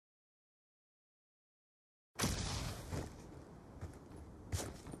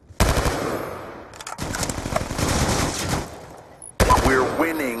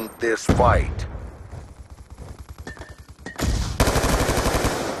this fight.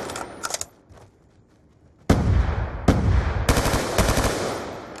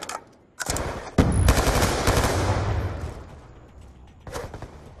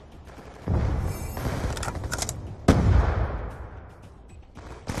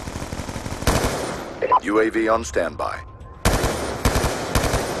 UAV on standby.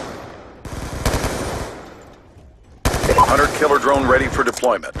 Hunter killer drone ready for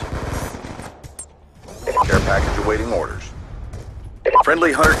deployment. Care package awaiting orders.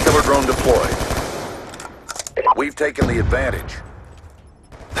 Friendly hunter killer drone deployed. We've taken the advantage.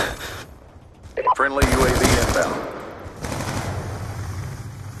 Friendly UAV inbound.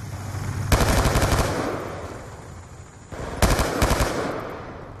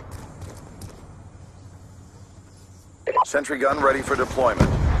 Sentry gun ready for deployment.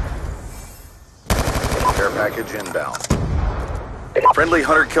 Care package inbound. Friendly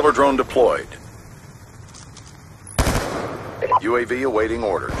hunter killer drone deployed. UAV awaiting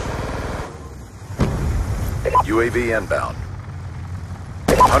orders. UAV inbound.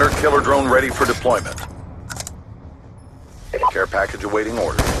 Hunter killer drone ready for deployment. Care package awaiting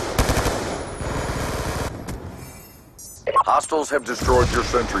orders. Hostiles have destroyed your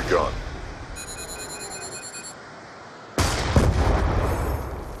sentry gun.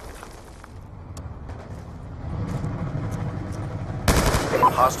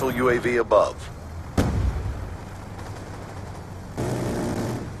 Hostile UAV above.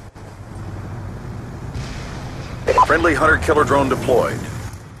 Friendly hunter killer drone deployed.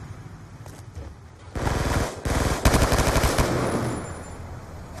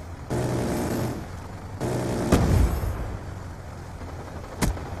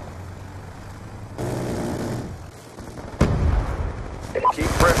 Keep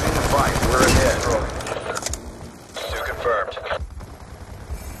pressing the fight. We're ahead. 2 confirmed.